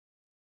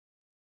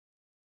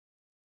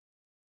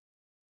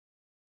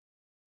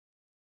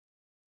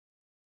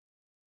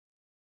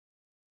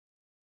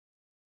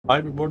Hi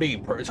everybody,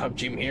 Prototype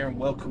Jim here and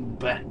welcome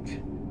back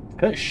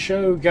to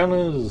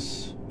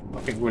ShowGunners.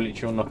 I think we're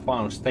literally on the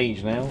final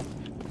stage now,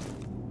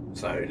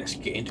 so let's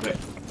get into it.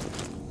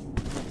 I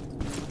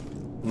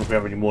don't know if we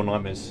have any more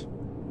nightmares.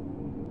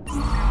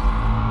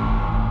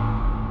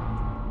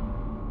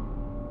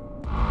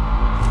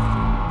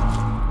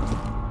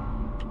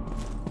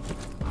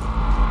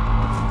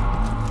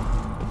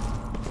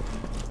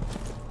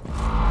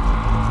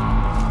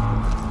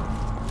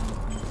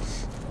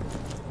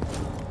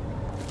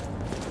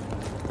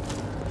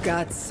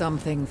 Got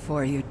something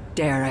for you,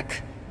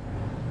 Derrick.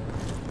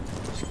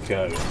 Let's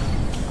go.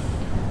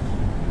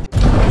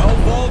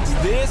 Well, folks,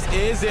 this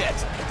is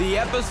it. The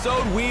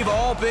episode we've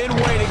all been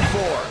waiting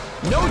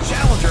for. No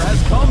challenger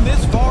has come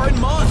this far in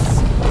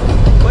months.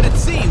 But it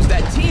seems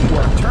that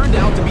teamwork turned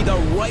out to be the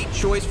right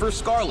choice for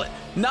Scarlet.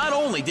 Not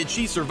only did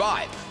she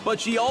survive, but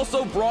she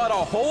also brought a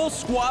whole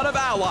squad of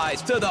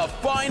allies to the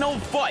final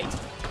fight.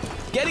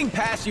 Getting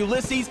past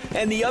Ulysses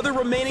and the other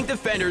remaining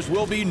defenders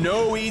will be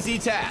no easy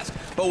task.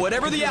 But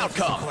whatever the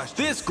outcome,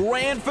 this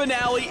grand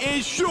finale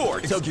is sure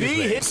to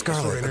be hit.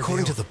 Scarlet,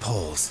 according to the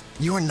polls,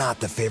 you are not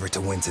the favorite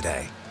to win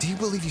today. Do you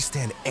believe you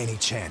stand any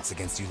chance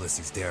against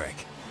Ulysses,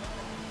 Derrick?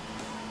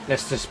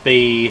 Let's just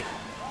be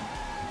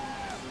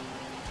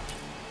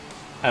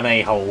an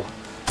a-hole.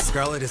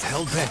 Scarlet is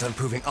hell-bent on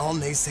proving all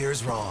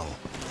naysayers wrong.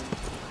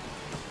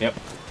 Yep,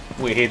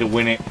 we're here to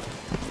win it.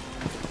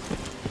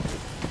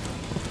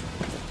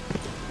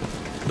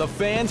 The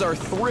fans are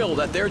thrilled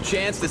at their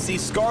chance to see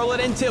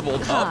Scarlet and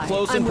Tybalt up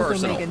close and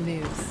personal. Omega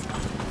News.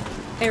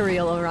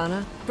 Ariel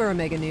Orana for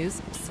Omega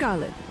News.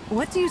 Scarlet,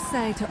 what do you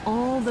say to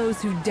all those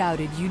who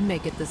doubted you'd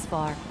make it this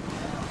far?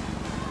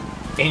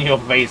 In your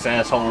face,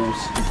 assholes.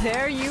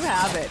 There you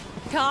have it.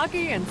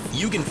 Cocky and...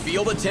 You can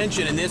feel the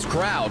tension in this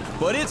crowd,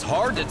 but it's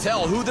hard to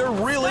tell who they're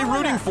really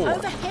rooting for.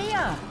 Over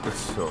here! That's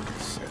so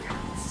insane.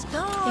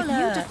 Scarlet,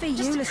 If you defeat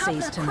just Ulysses a couple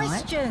of tonight,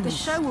 questions. the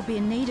show will be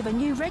in need of a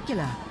new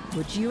regular.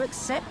 Would you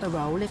accept the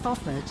role if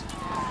offered?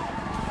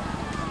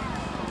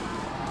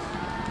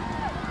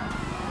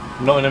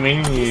 Not in a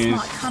million This years.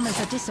 might come as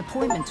a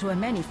disappointment to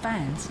many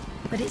fans,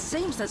 but it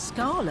seems that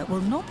Scarlet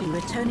will not be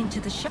returning to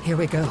the show. Here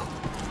we go.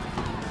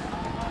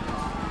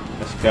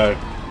 Let's go.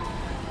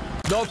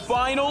 The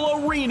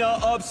final arena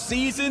of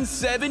Season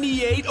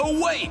 78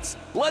 awaits.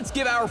 Let's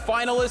give our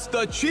finalists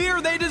the cheer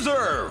they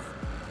deserve.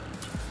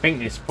 I think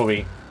this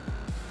probably...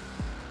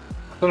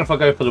 I don't know if I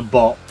go for the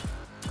bot.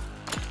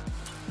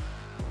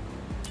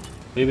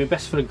 Would it be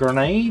best for the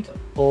grenade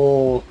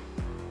or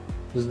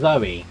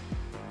Zoe?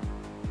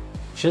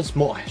 She has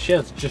more. She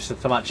has just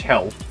as much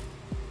health.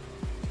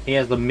 He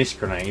has the mist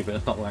grenade, but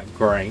it's not that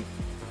great.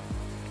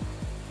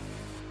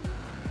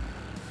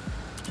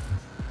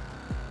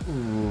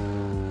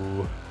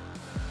 Ooh.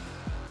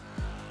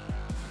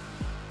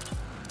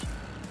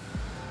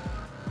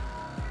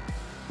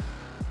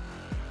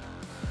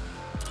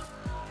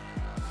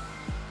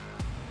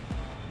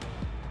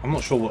 I'm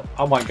not sure what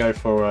I might go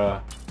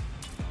for.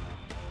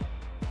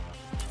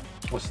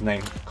 What's his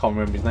name? Can't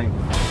remember his name.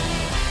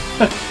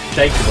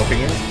 Jacob, I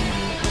think it is.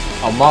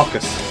 Oh,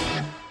 Marcus.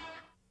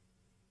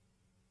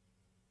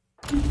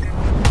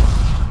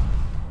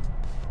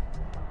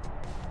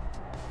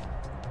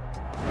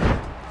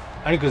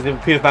 Only because it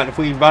appears that if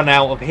we run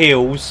out of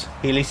heals,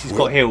 at least he's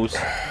got heals.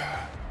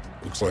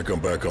 Looks like I'm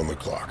back on the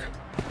clock.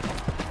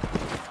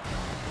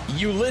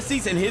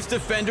 Ulysses and his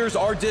defenders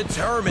are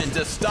determined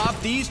to stop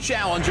these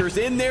challengers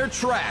in their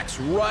tracks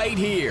right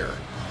here.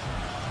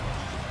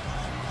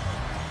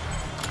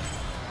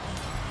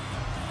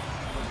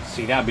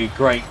 See, that'd be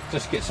great.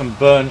 Just get some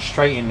burn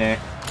straight in there.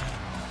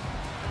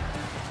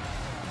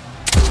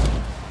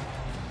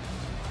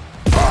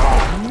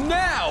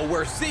 Now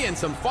we're seeing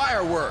some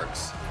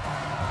fireworks.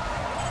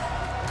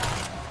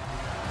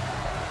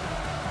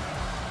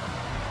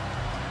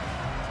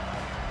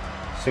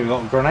 So we've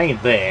got a grenade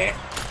there.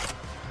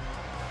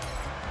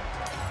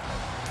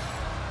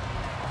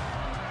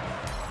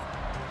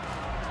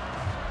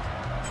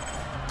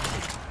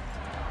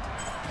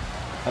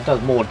 That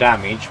does more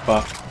damage,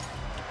 but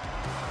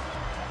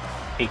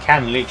he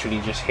can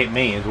literally just hit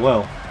me as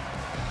well.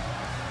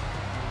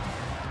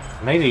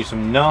 And they do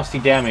some nasty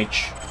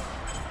damage.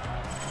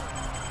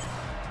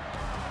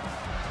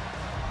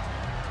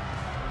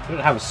 We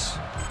don't have a...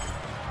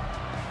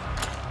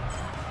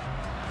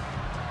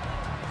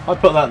 I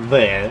put that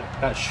there.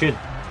 That should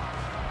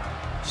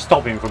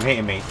stop him from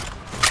hitting me. A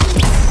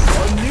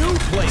new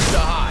place to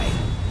hide.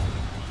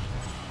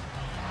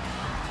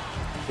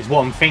 Is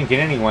what I'm thinking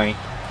anyway.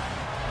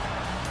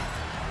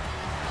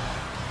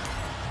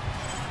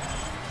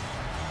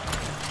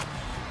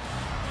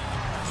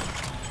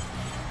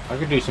 I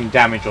could do some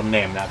damage on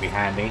them, that'd be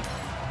handy.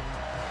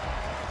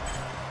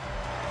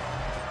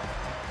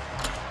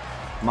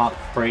 Mark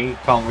 3,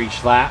 can't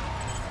reach that.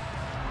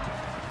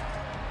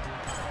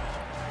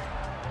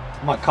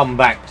 Might come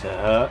back to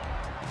hurt.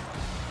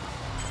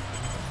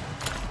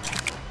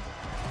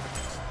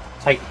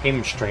 Take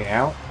him straight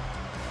out.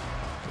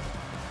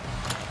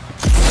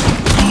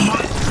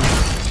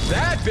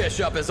 That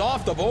bishop is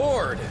off the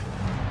board.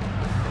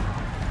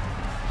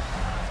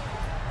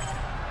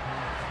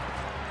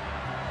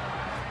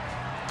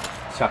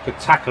 So I could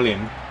tackle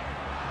him.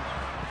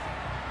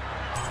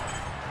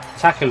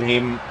 Tackle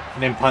him,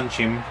 and then punch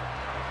him.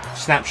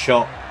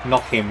 Snapshot,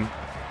 knock him.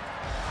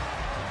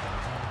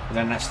 And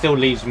then that still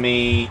leaves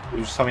me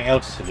with something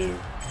else to do.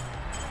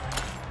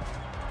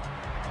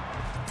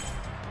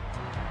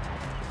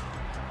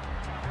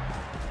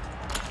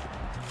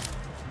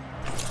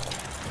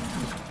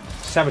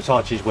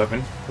 Sabotage his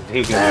weapon, because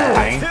he'll get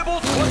pain.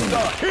 Tibbles puts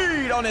the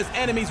heat on his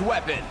enemy's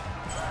weapon.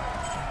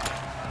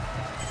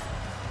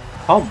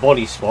 Can't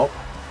body swap.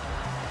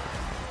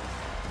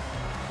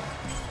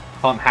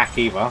 Can't hack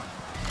either.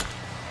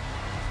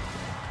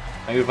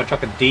 Maybe if I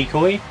chuck a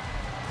decoy.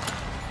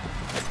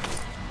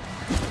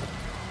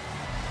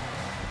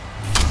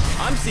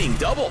 I'm seeing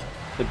double.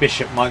 The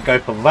bishop might go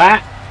for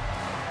that.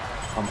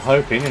 I'm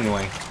hoping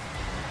anyway.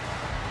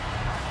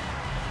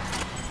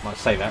 Might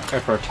say that. Go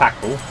for a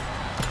tackle.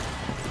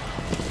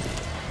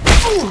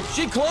 Ooh,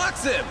 she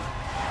clocks him.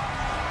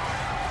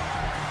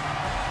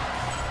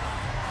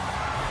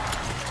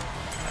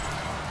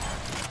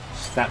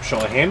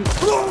 Snapshot of him.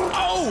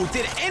 Oh,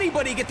 did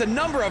anybody get the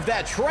number of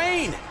that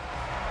train?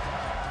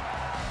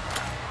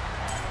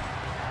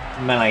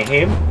 Melee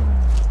him.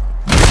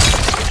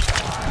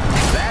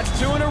 That's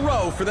 2 in a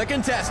row for the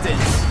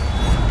contestants.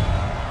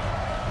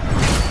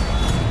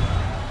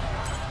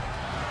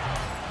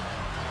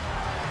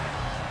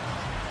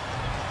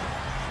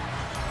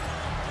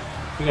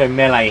 We go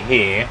melee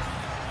here.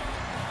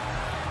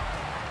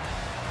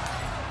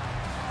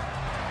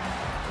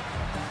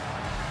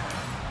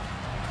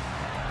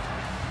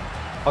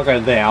 I'll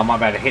go there. I might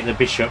be able to hit the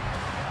bishop.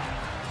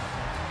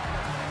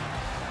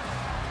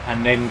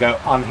 And then go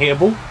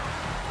unhittable.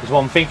 Is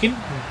what I'm thinking.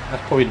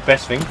 That's probably the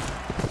best thing.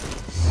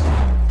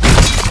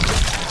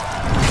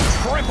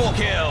 Triple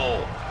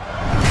kill.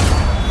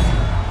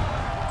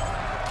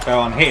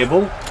 Go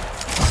unhittable.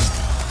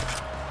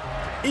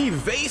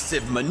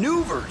 Evasive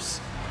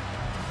maneuvers.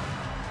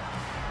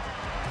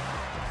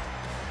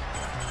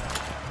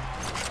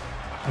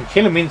 And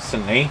kill him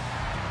instantly.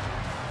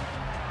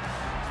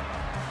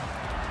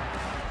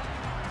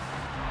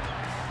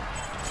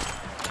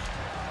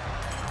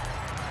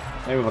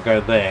 Maybe if I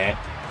go there,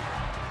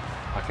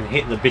 I can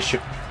hit the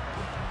bishop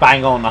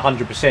bang on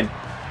 100%.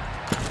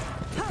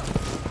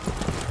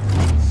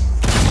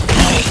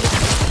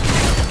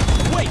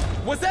 Wait,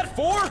 was that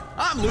 4?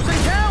 I'm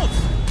losing count.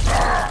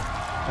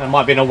 It might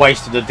have been a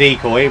waste of the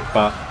decoy,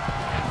 but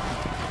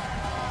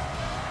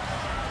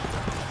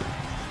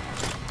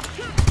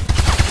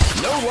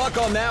No luck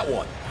on that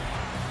one.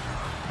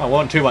 I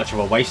wasn't too much of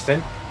a waste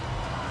then.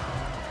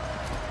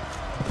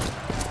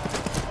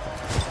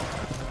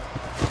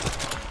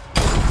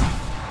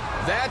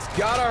 That's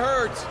gotta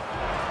hurt.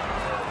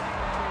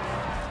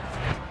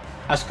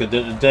 That's good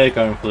that they're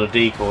going for the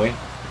decoy.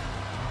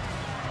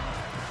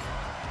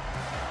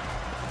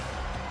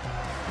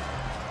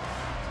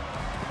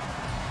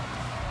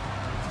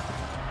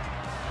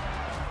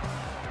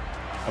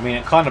 I mean,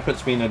 it kind of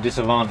puts me in a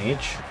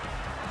disadvantage.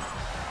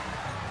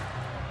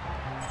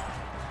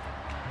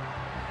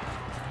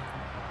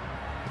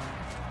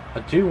 I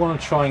do want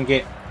to try and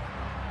get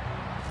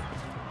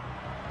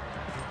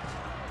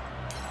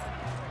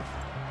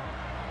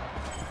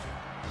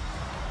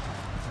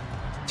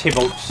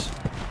Tybalt's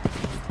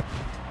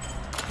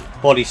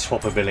body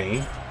swap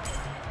ability.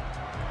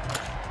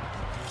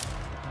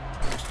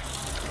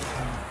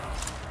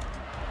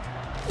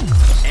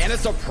 And a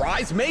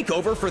surprise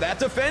makeover for that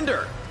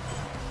defender.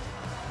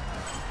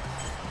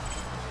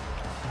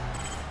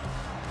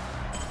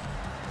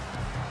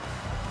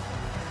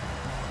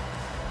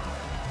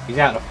 He's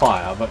out of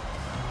fire, but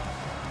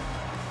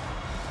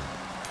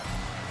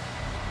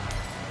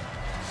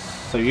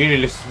so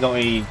Ulysses is not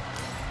really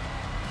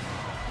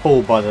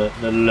pulled by the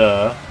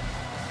lure.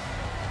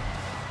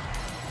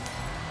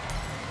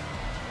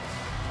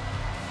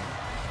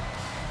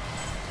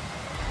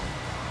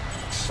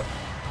 So,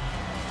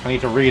 I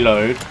need to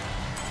reload.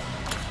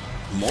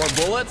 More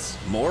bullets,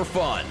 more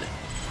fun.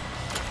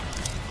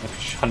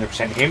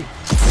 100% him.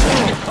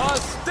 A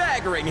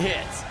staggering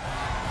hit.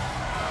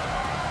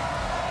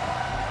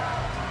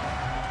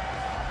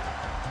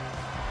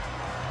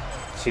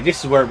 See,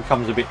 this is where it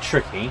becomes a bit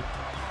tricky.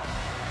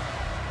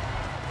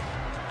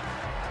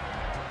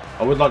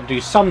 I would like to do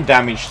some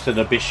damage to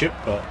the bishop,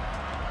 but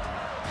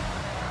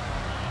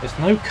there's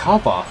no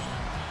cover,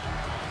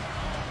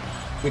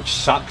 which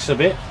sucks a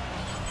bit.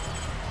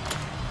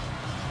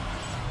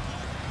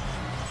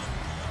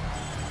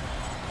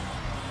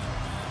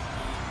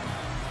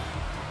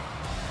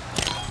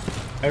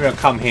 Maybe I'll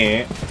come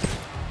here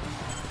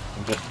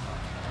and just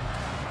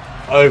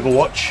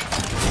Overwatch.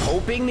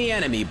 Hoping the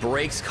enemy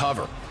breaks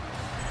cover.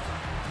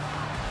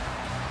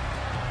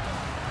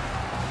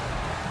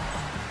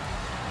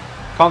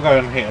 Can't go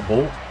and hit a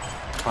ball.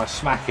 If I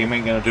smack him,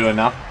 ain't gonna do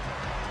enough.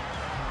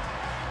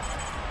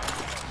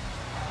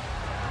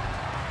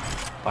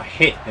 If I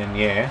hit, then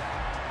yeah.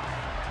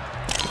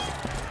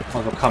 Might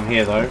as well come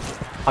here though.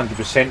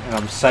 100% and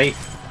I'm safe.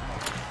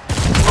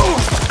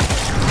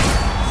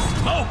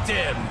 Smoked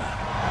him.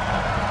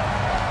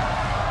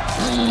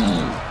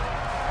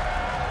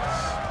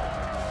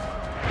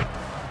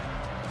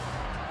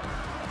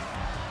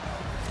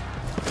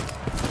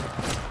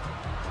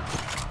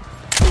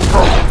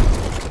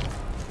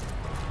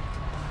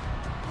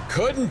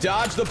 Couldn't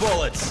dodge the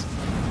bullets.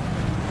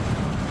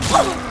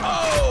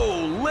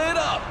 Oh, lit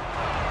up.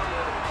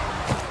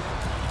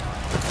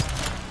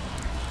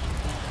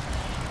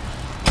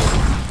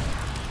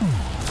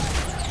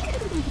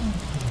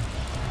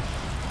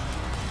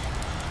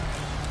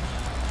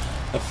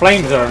 The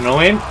flames are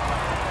annoying.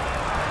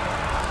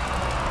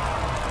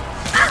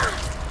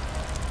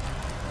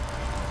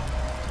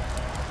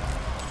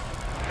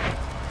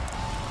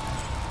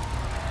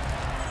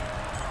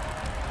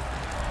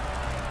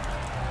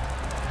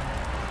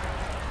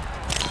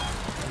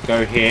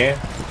 Go here.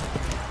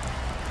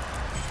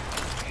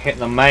 Hit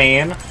the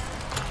man.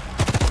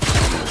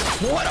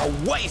 What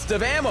a waste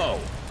of ammo.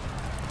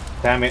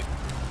 Damn it.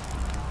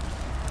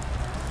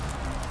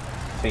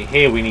 See,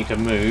 here we need to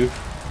move.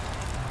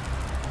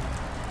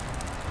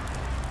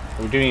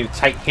 We do need to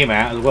take him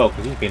out as well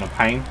because he's been a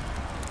pain.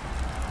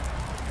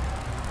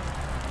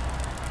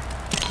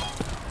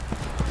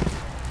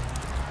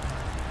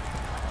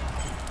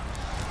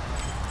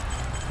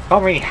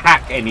 Can't really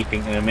hack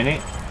anything in a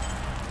minute.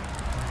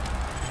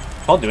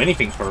 Can't do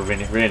anything for a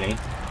minute, really.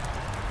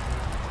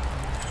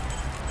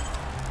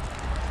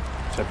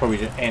 So probably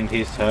just end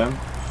his turn.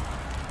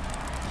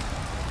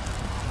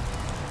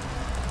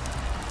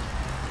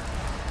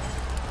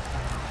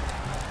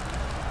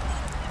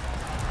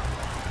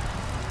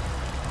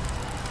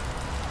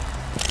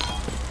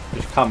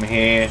 Just come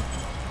here.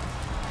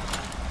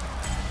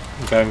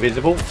 Go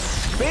invisible.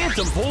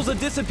 Phantom pulls a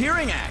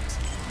disappearing act.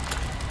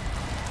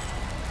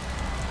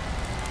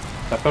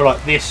 I feel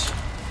like this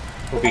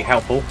will be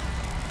helpful.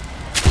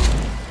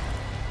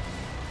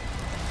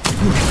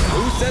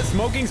 Who says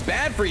smoking's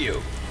bad for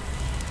you?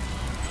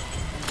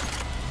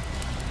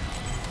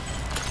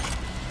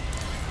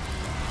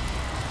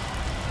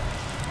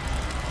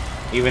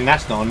 Even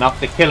that's not enough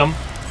to kill him.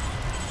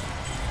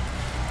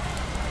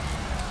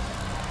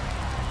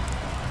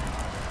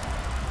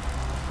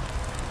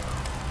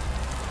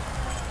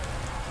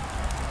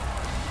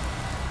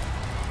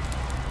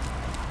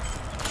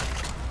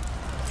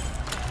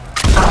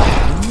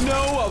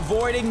 No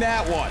avoiding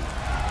that one.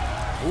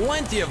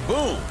 Plenty of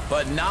boom,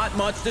 but not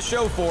much to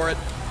show for it.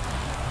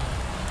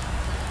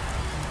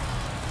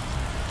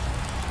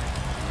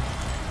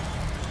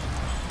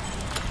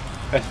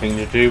 Best thing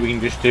to do, we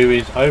can just do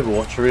is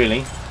Overwatch,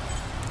 really.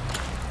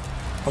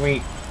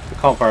 We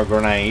can't throw a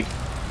grenade.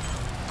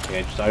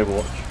 Yeah, just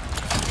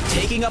Overwatch.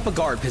 Taking up a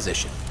guard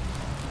position.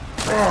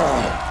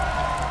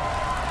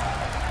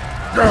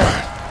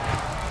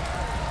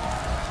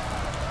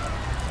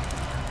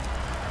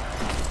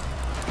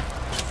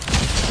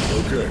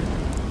 Okay,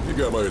 you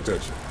got my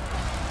attention.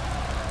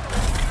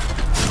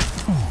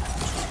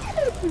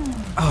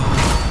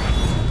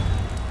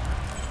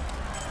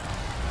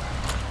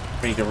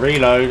 We need to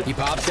reload He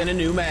pops in a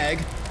new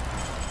mag.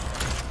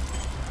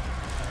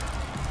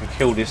 and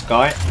kill this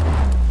guy. A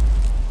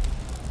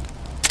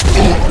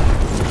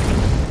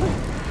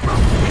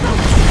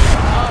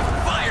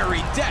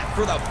fiery death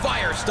for the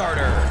fire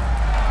starter.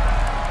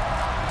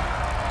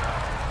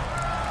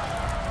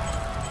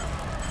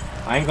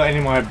 I ain't got any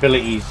of my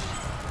abilities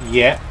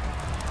yet.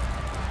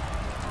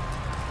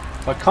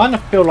 I kind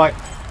of feel like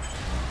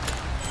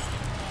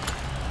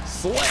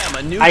Slam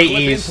a new 80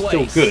 clip in is still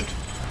place. good.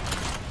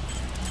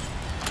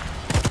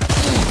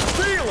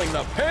 Feeling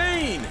the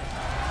pain.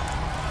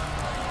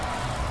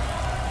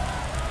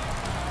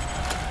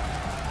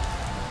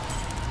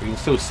 We can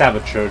still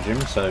sabotage him,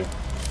 so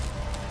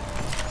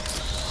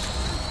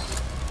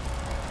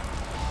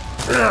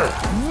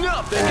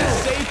Nothing is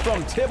safe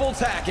from Tibble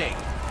tacking.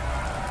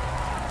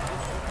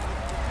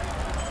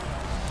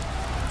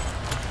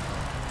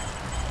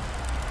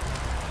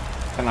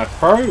 can I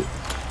throw?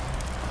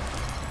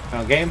 Can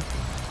I get him?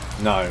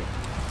 No.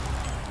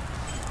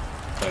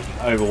 So just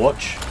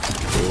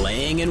Overwatch.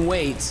 Laying in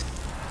wait.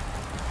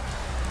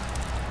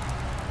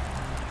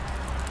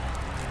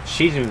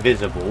 She's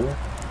invisible.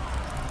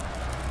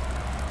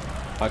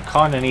 I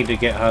kind of need to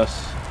get her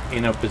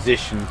in a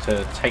position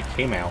to take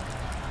him out.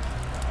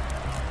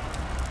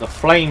 The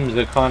flames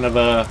are kind of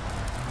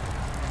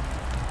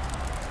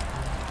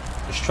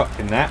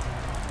obstructing that.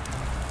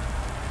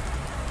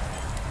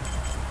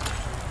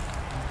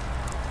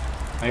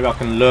 Maybe I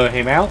can lure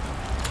him out.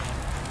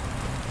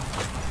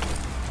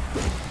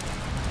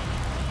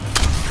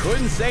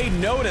 Couldn't say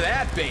no to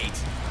that bait.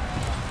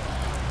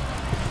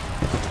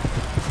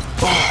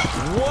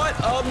 What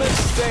a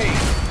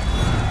mistake.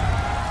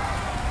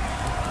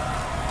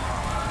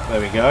 There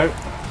we go.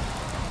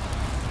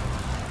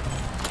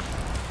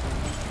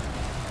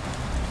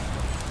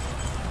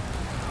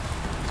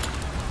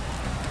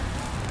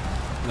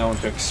 No one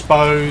to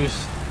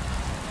expose.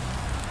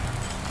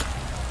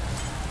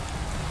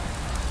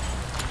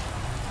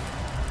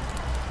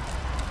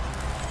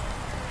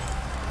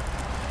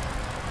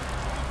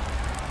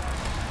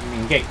 You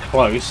can get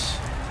close.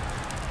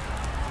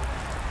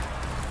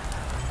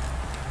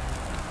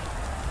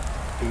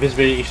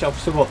 Invisibility, I've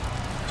still got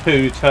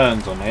 2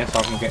 turns on there, so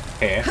I can get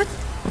here.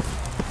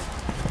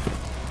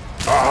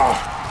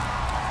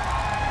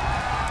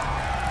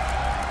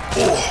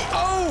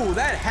 Oh,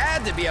 that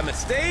had to be a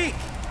mistake.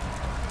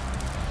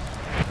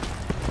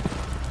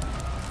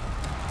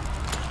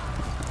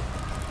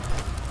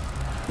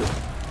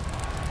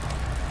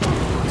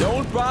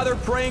 Don't bother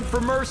praying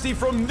for mercy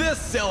from this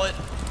sillet.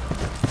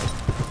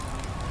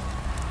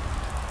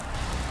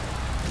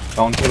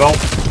 Go on, Tibble.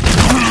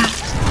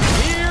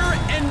 Here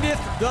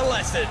endeth the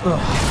lesson.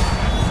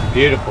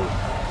 Beautiful.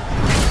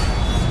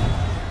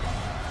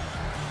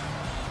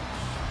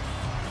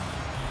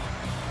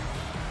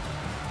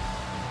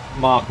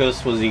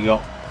 Marcus, what's he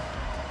got?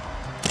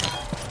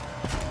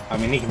 I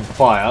mean, he can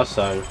fire,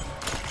 so...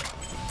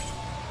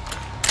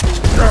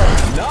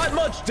 Not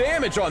much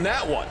damage on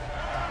that one.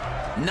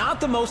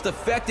 Not the most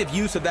effective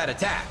use of that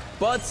attack,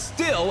 but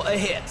still a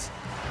hit.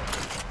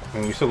 I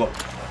mean, we still got...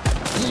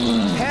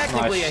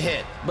 Technically Nice. a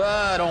hit,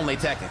 but only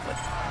technically.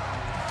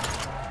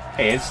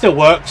 Hey, it still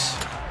works.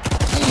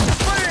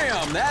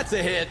 Bam! That's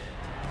a hit.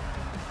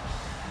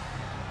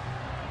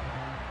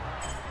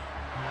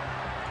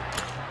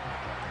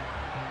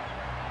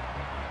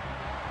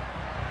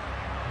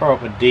 Throw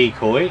up a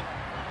decoy.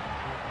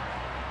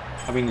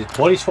 I mean, his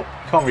body swap...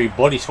 Can't really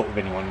body swap with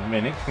anyone in a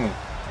minute, can we?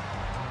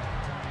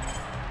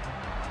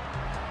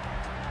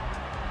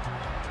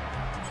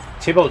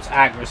 Tybalt's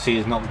accuracy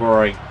is not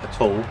great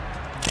at all.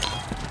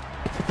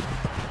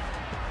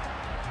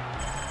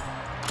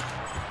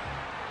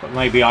 But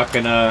maybe I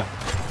can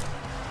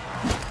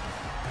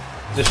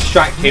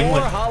distract him.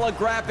 More When...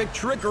 holographic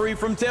trickery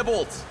from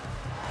Tybalt.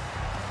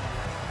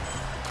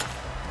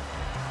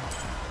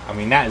 I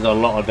mean, that is a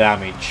lot of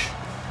damage.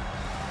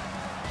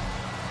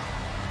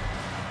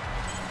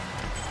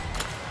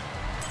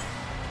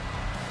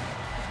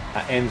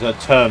 That ends her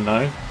turn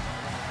though.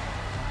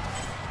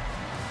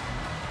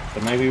 So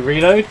maybe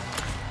reload?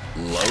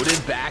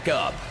 Loaded back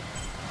up.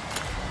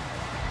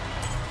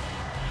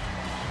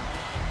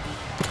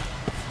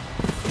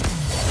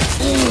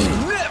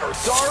 Never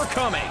saw her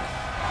coming.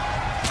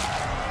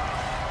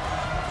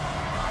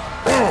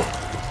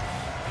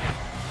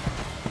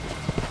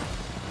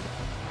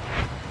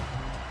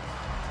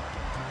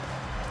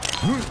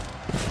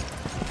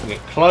 We'll get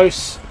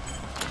close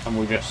and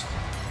we'll just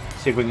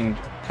see if we can...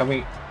 Can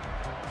we...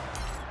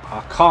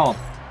 I can't.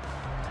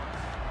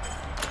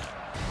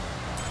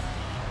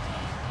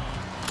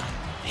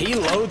 He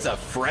loads a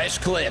fresh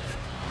clip.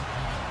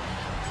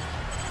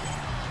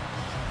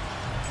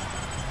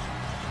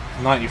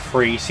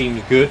 93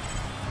 seems good.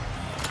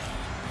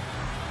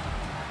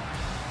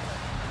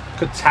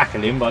 Could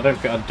tackle him, but I don't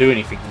think I'd do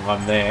anything when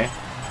I'm there.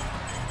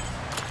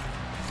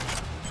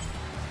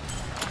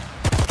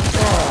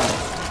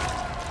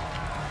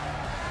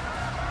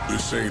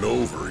 This ain't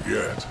over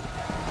yet.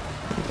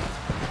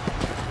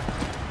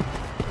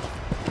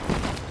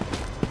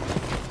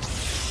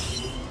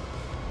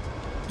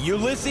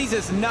 Ulysses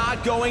is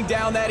not going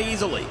down that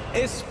easily,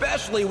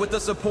 especially with the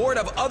support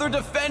of other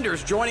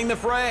defenders joining the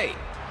fray.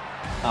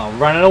 Oh,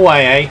 running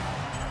away, eh?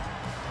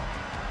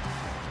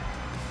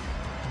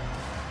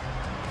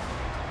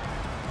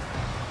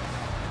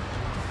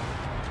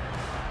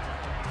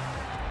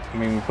 I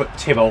mean, we put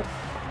Tybalt.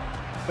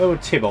 Where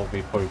would Tybalt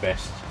be probably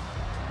best?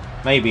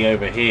 Maybe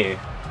over here.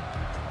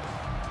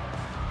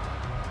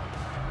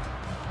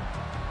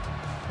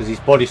 Because his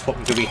body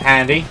swap could be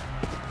handy.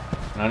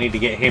 And I need to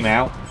get him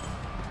out.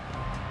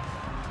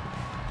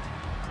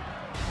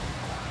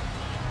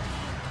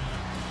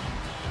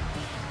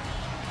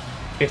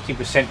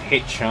 %50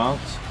 hit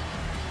chance.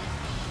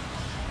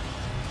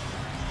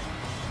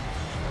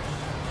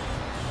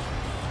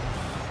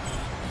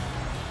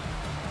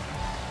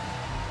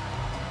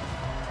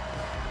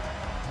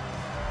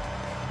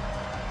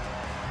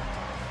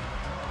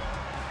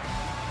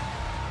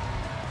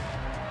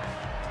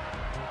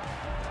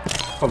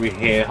 Probably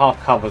here.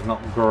 Half cover's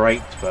not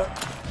great, but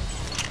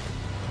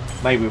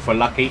maybe if we're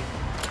lucky.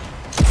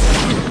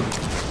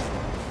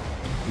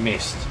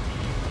 Missed.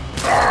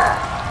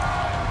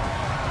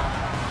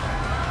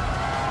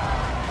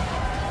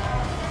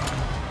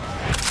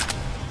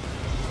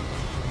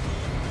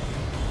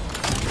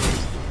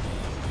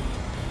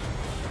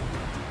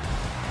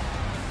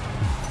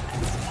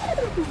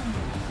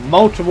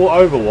 Multiple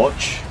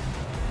Overwatch.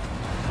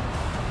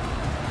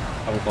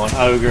 I've got an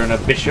ogre and a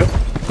bishop.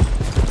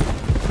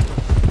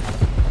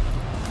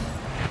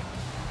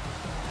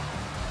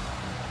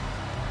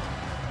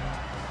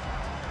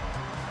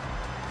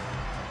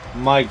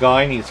 My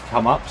guy needs to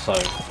come up, so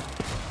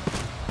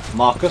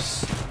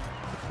Marcus.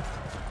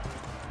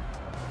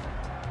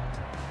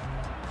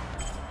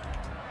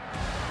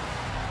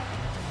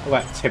 What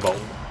about Tybalt?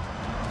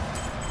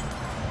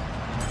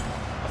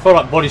 I feel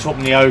like body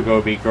swapping the ogre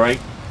would be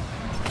great.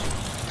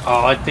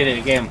 Oh, I did it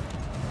again.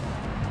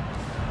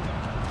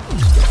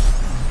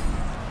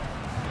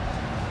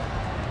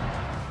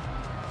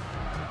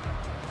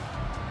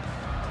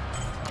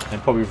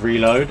 And probably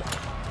reload.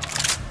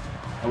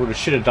 I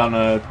should have done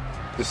a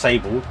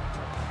disabled.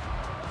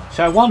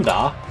 So I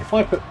wonder if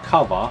I put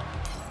cover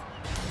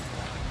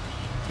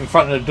in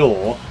front of the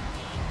door,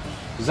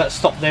 does that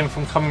stop them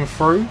from coming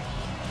through?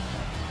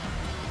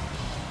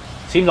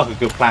 Seems like a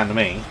good plan to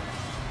me.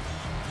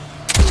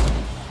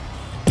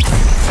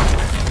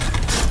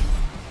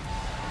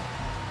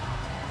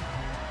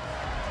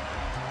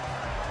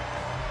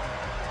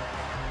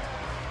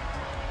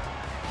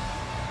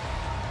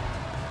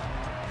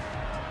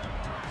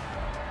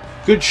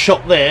 Good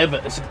shot there,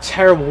 but it's a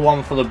terrible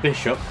one for the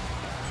bishop.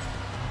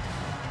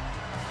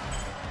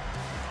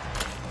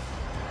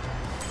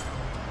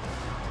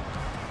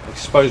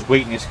 Exposed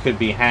weakness could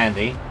be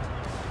handy.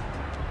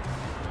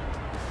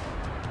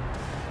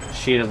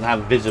 She doesn't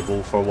have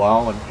visible for a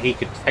while, and he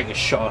could take a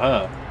shot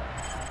at her.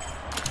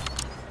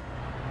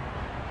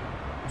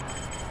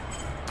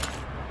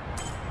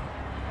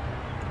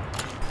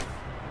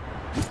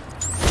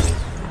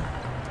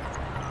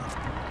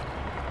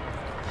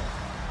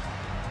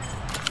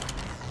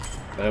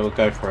 We'll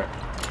go for it.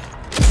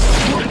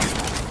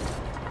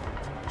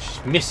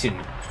 She's missing.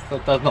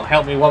 That does not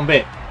help me one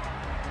bit.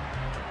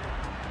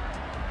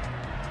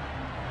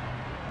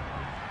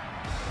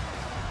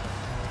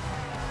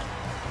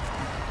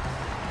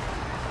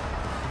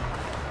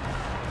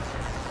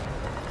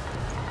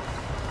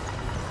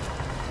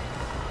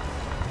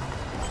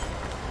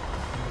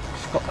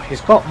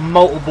 He's got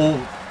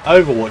multiple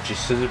overwatches,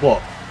 so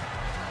what?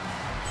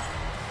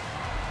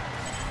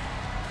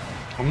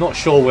 I'm not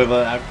sure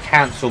whether I'd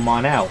cancel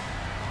mine out.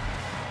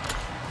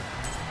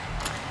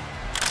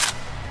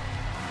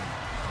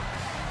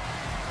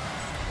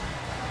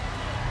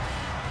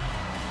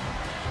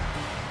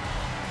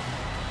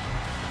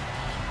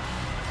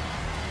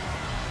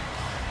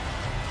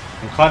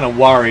 I'm kind of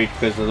worried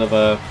because of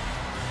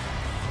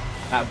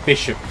that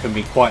bishop can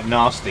be quite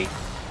nasty.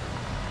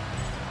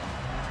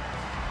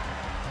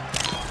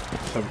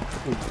 So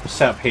we'll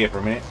set up here for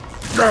a minute.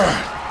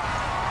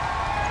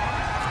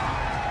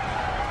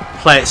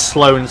 Play it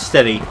slow and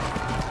steady.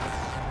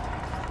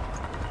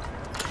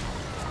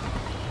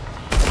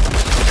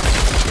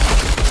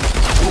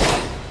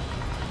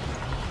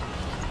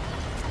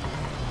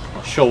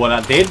 Not sure what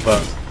that did,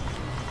 but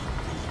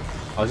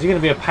oh, is he going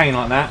to be a pain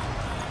like that?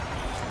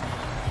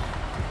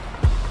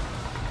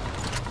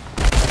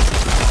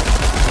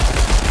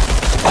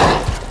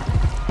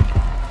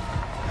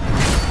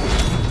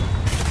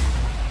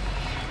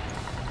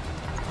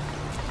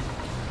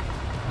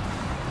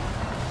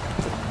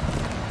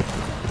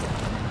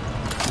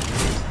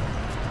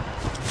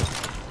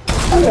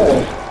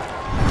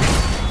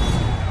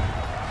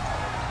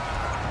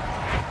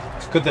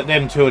 Good that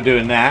them two are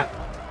doing that.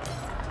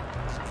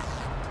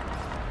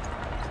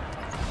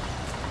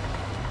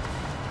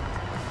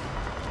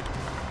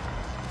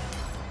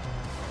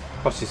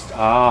 What's this?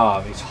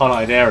 Ah, it's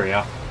highlighted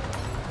area.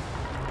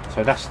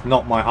 So that's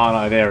not my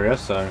highlighted area,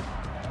 so.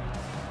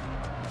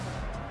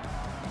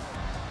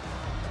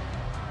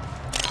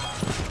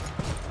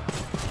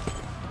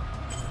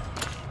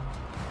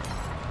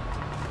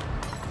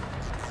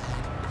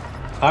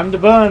 Time to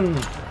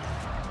burn!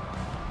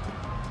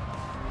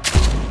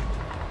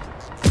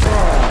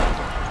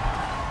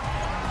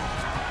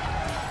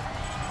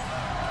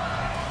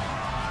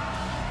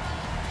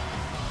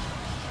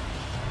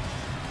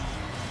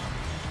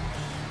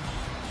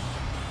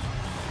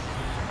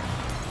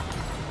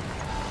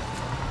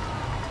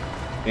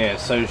 Yeah,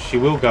 so she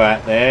will go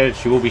out there,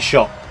 she will be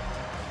shot.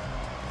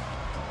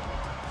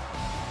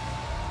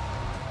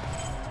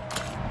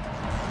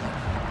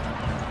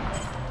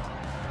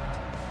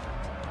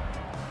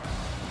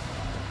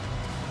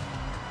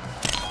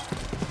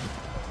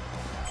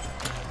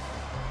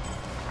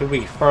 Could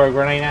we throw a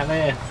grenade out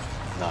there?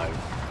 No.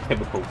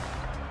 Typical.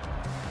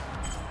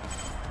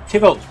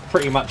 Tibolt's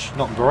pretty much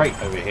not great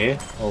over here.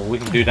 Oh, we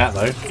can do that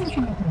though.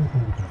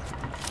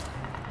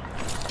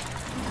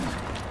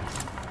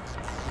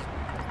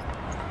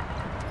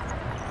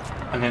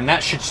 And then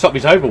that should stop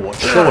his overwatch,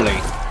 surely.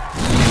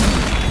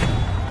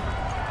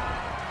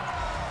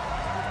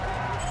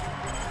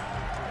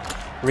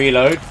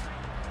 Reload.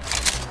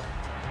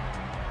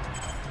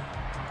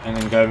 And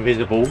then go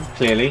invisible,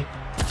 clearly.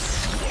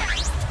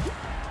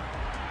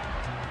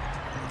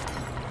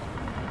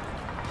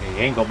 Yeah, he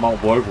ain't got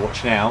multiple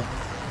overwatch now.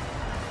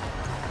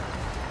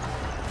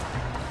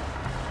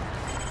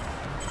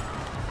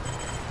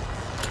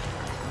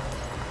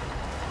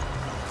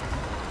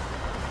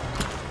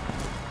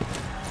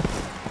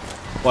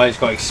 Well, it's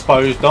got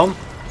exposed on.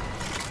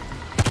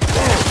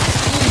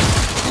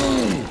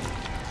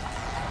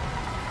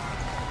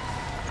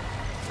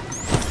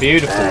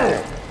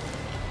 Beautiful.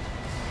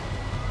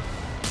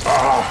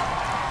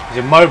 He's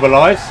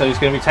immobilized, so he's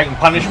going to be taking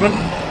punishment.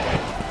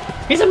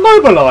 He's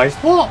immobilized?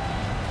 What?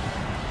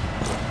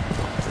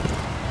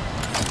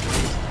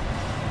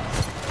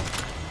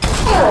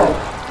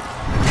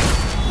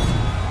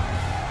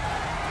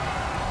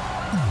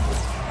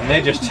 And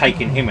they're just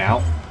taking him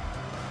out.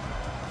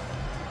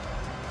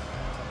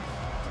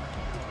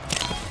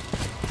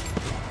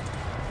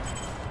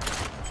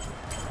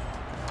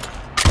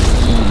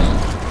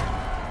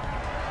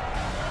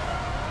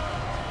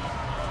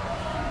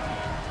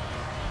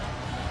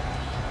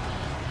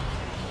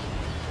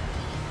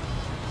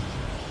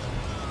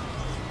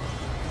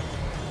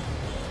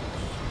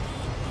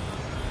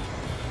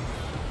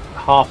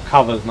 Half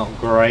cover's not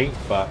great,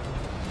 but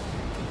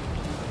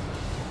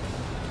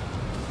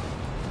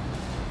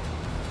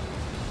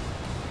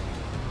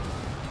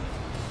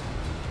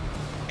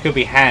could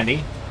be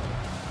handy.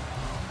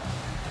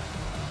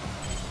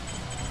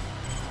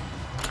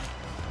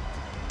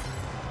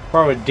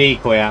 throw a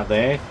decoy out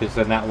there, because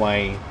then that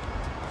way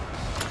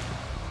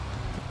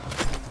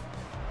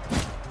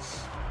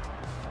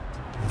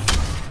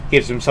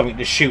gives them something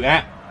to shoot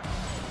at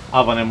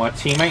other than my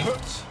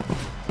teammates.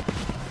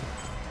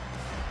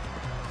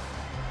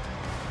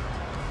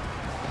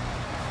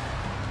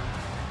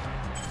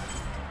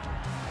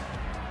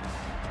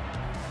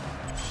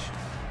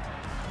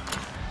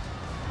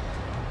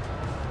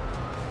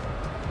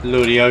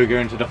 Lure the ogre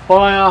into the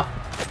fire.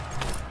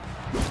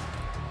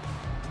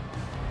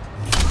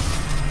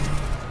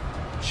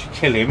 Should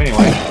kill him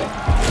anyway.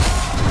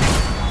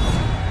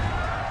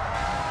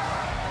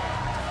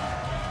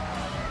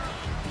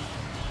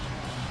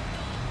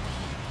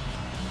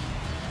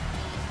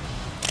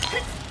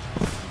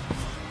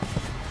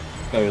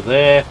 Go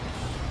there.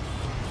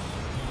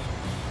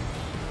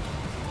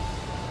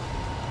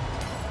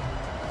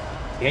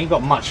 He ain't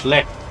got much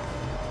left.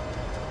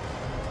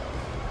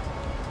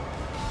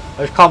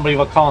 I just can't believe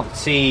I can't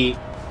see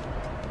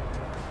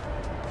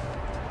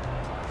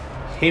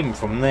him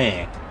from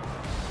there.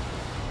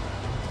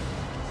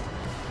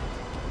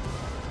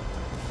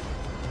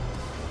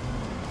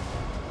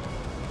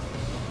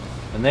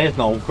 And there's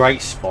no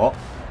great spot.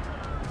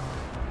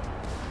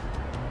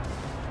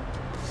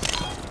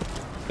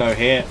 Go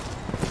here.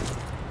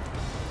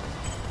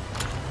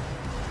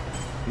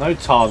 No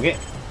target.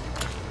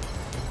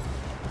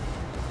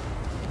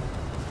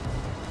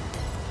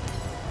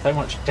 So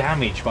much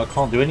damage, but I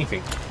can't do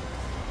anything.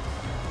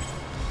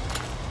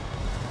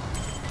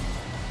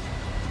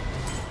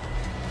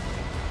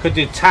 Could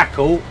do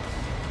tackle,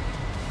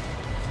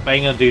 but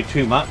ain't gonna do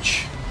too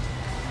much.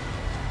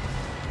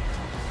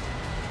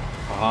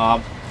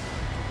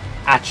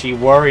 Actually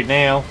worried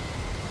now.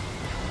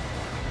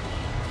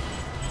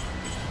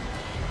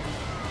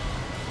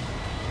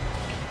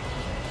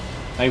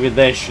 Maybe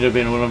there should have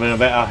been a little bit of a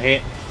better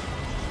hit.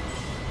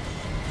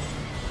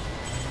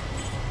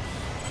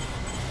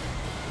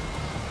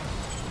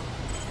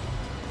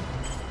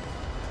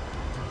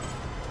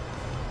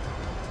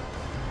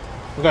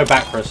 We'll go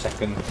back for a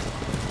second.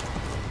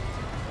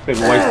 Bit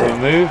of a waste of a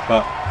move,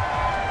 but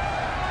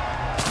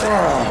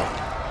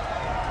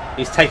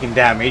he's taking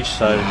damage,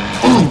 so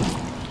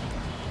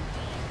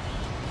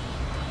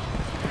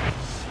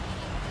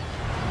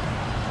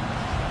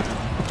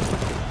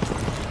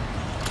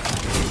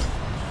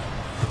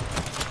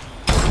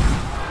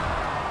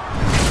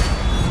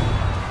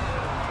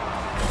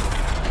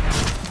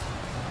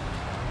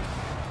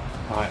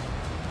right.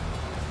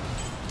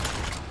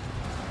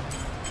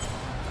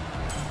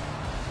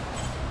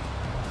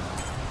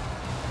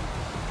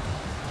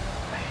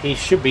 He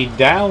should be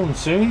down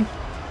soon.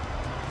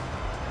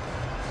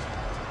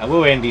 I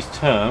will end his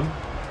turn.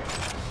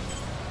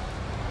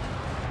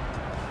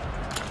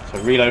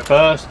 So reload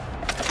first.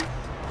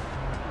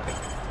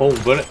 All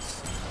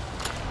bullets.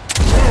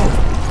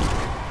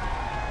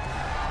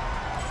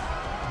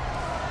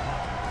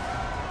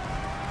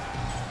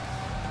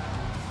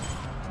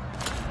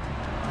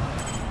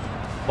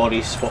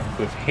 Body swap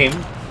with him.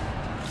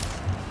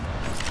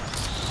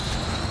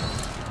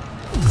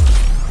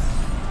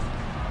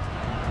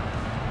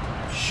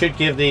 Should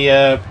give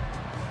the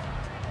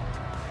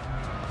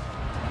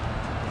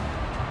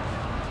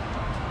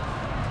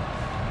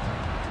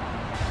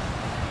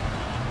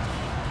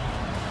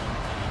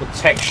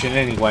protection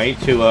anyway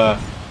to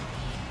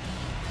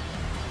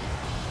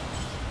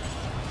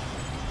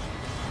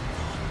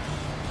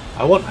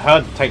I want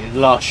her to take the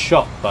last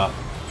shot, but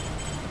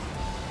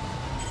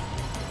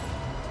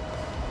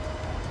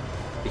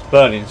it's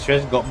burning. She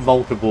hasn't got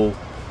multiple.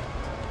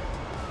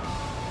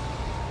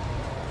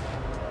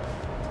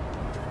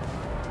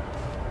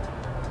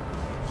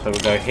 So we'll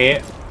go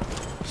here,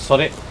 sod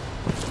it.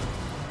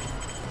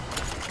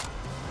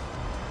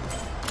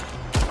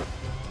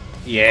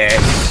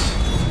 Yes.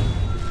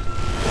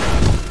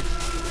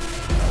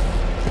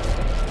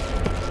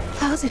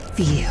 How's it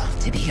feel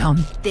to be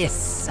on this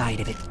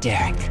side of it,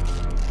 Derrick?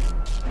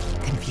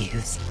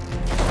 Confused?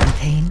 In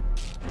pain?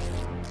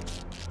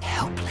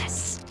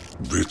 Helpless?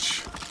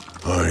 Bitch,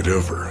 I'd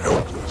ever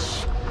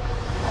helpless.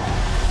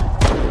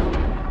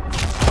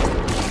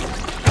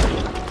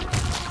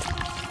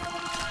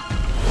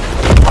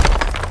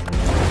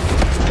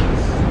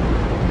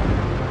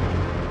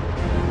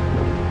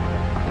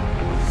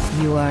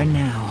 You are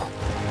now.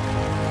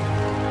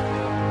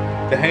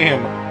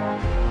 Damn.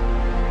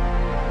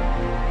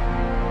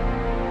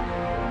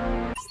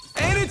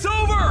 And it's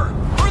over!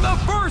 For the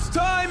first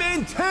time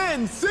in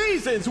 10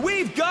 seasons,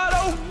 we've got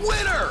a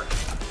winner!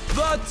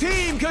 The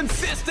team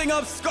consisting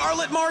of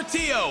Scarlet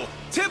Martillo,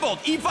 Tybalt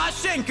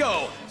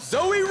Ivashenko,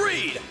 Zoe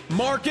Reed,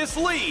 Marcus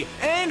Lee,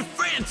 and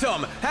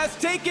Phantom has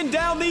taken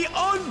down the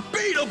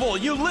unbeatable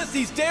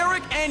Ulysses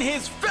Derrick and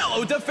his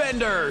fellow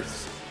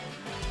defenders.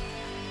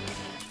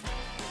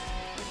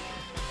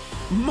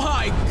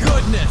 My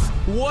goodness,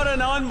 what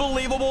an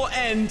unbelievable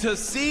end to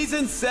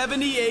Season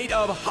 78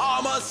 of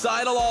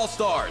Homicidal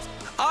All-Stars.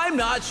 I'm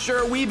not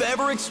sure we've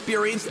ever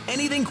experienced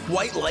anything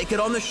quite like it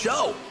on the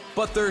show.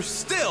 but there's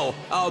still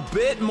a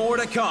bit more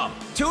to come.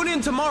 Tune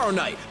in tomorrow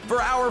night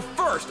for our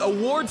first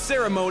award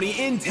ceremony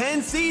in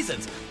 10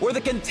 seasons, where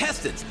the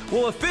contestants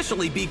will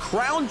officially be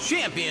crowned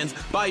champions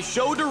by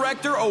show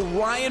director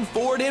Orion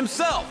Ford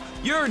himself.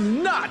 You're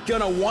not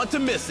gonna want to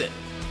miss it.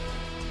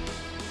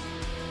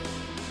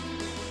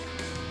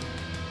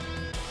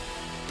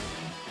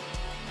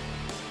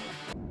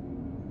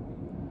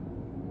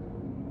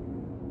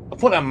 I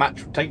thought that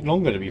match would take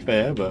longer, to be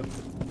fair, but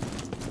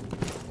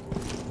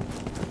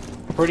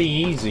pretty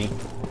easy.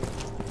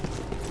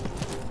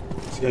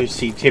 Let's go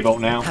see Tybalt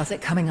now. How's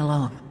it coming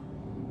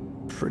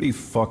along? Pretty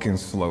fucking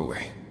slowly.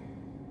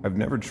 I've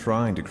never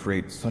tried to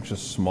create such a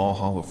small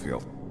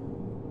holofield.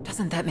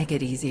 Doesn't that make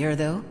it easier,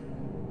 though?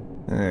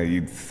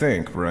 You'd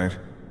think, right?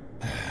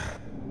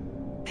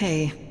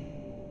 Hey,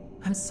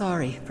 I'm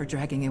sorry for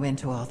dragging you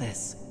into all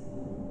this.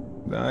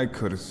 I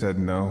could have said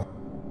no.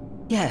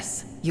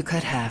 Yes, you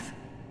could have,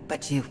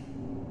 but you...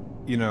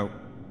 You know,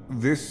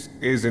 this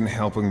isn't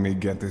helping me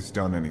get this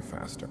done any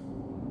faster.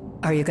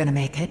 Are you gonna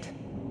make it?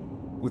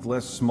 With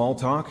less small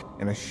talk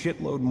and a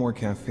shitload more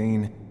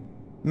caffeine,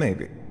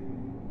 maybe.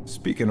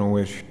 Speaking of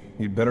which,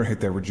 you'd better hit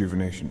that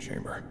rejuvenation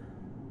chamber.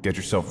 Get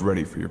yourself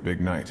ready for your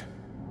big night.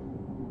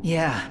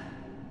 Yeah.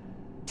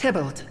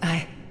 Tybalt,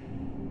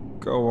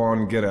 Go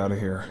on, get out of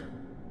here.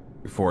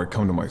 Before I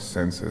come to my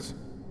senses.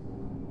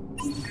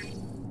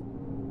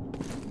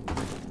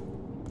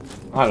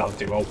 I love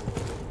Tybalt.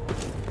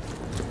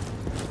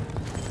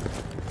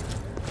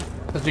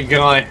 Such a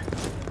guy.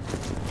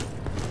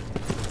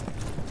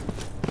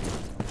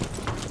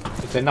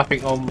 Is there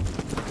nothing on...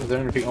 Is there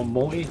anything on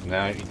Morty?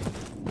 No.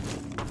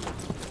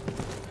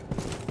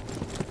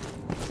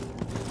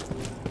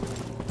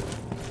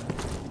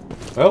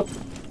 Well,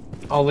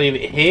 I'll leave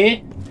it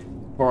here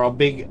for our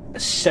big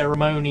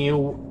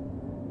ceremonial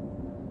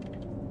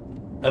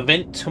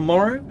event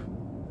tomorrow.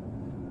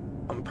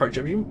 I'm Pro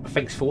Jim.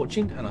 Thanks for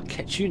watching, and I'll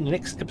catch you in the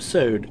next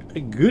episode.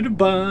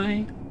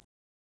 Goodbye.